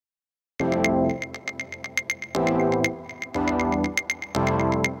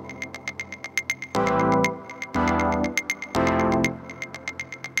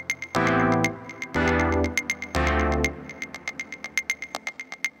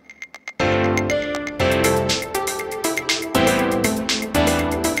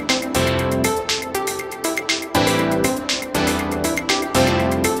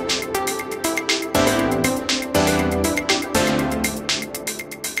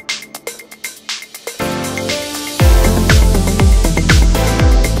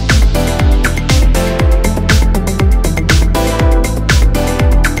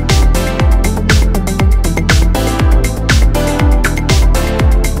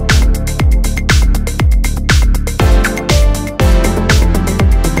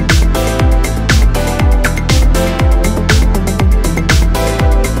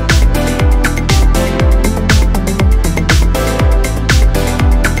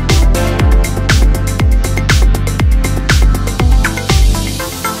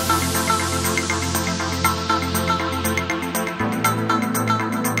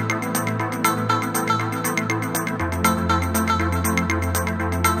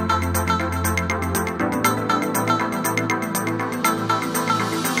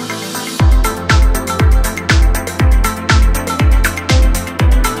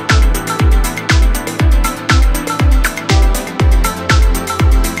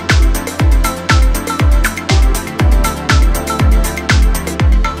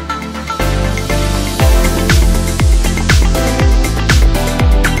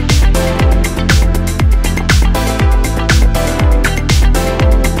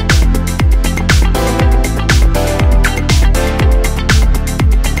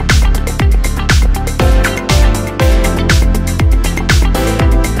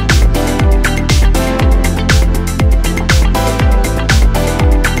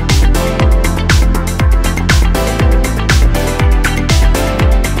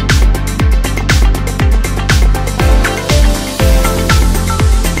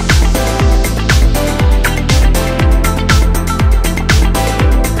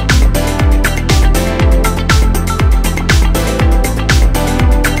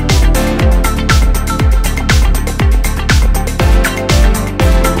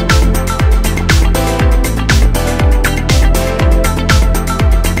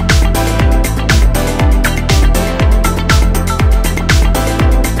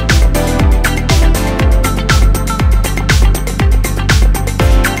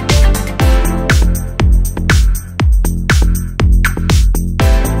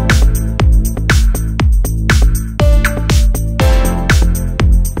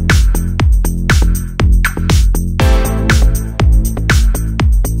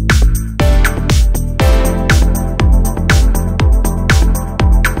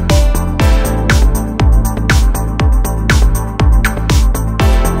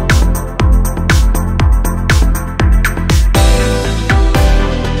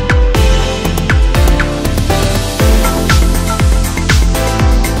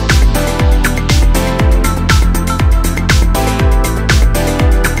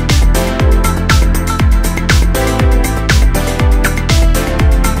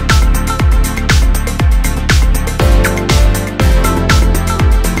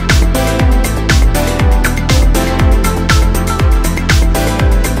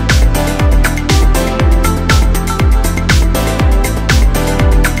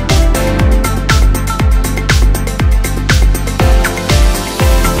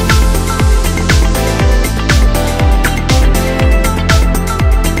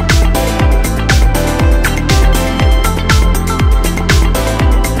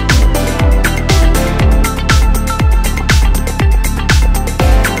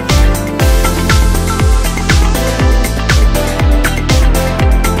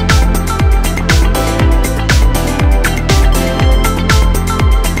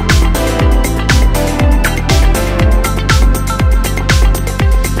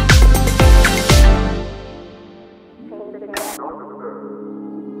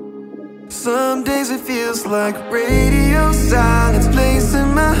It's like radio silence,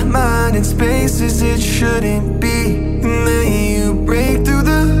 placing my mind in spaces it shouldn't be. And then you break through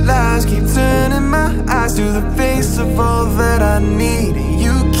the lies, keep turning my eyes to the face of all that I need. And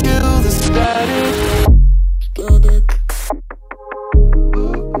you kill the static.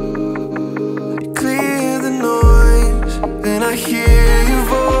 You clear the noise, and I hear your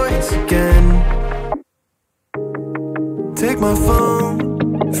voice again. Take my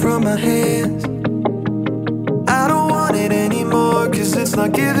phone from my hands. I don't want it anymore, cause it's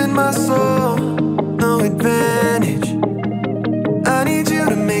not giving my soul no advantage. I need you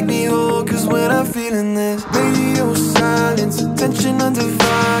to make me whole, cause when I'm feeling this radio silence, attention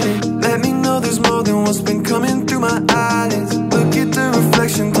undivided, let me know there's more than what's been coming through my eyelids. Look at the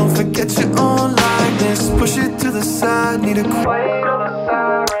reflection, don't forget your own likeness. Push it to the side, need a quiet on the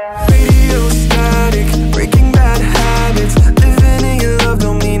sirens. Radio static, breaking bad habits. Living in your love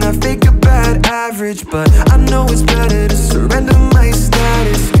don't mean I fake a bad average, but I know it's better to surrender my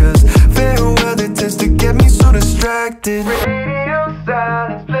status, cause fair weather tends to get me so distracted. Radio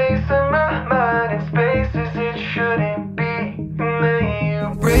silence, placing my mind in spaces it shouldn't be. And then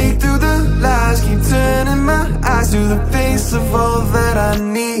you break through the lies, keep turning my eyes to the face of all that I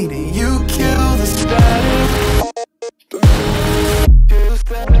need. And you kill the static.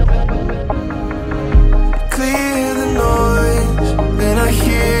 Clear the noise, then I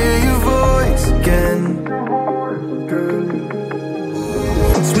hear your voice again.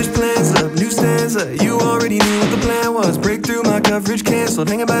 Switch plans up, new stanza. You already knew what the plan was. Break through, my coverage cancelled.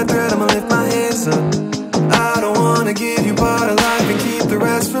 Hanging by a thread, I'ma lift my hands up. I don't wanna give you part of life and keep the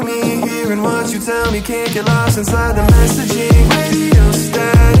rest for me. Hearing what you tell me, can't get lost inside the messaging. Radio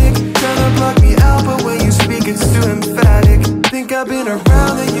static, trying to block me out, but when you speak it's too emphatic. Think I've been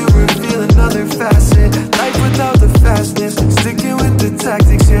around and you reveal another facet. Life without the fastness, sticking with the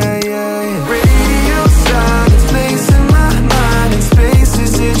tactics, yeah, yeah, yeah. Radio silence, placing my mind in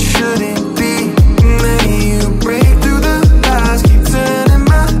spaces it shouldn't be. And then you break through the lies, keep turning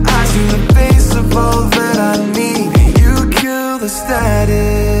my eyes to the face of all that I need. And you kill the static.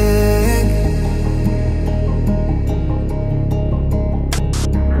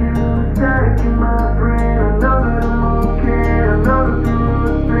 Static in my brain, I know that I'm okay. I know that the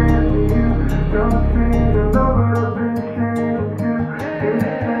road's been for you. Don't change, I know that I've been changed too. It's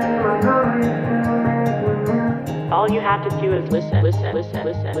the same, I know that you still make me miss. All you have to do is listen, listen, listen,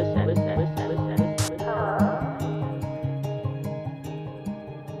 listen, listen, listen, listen.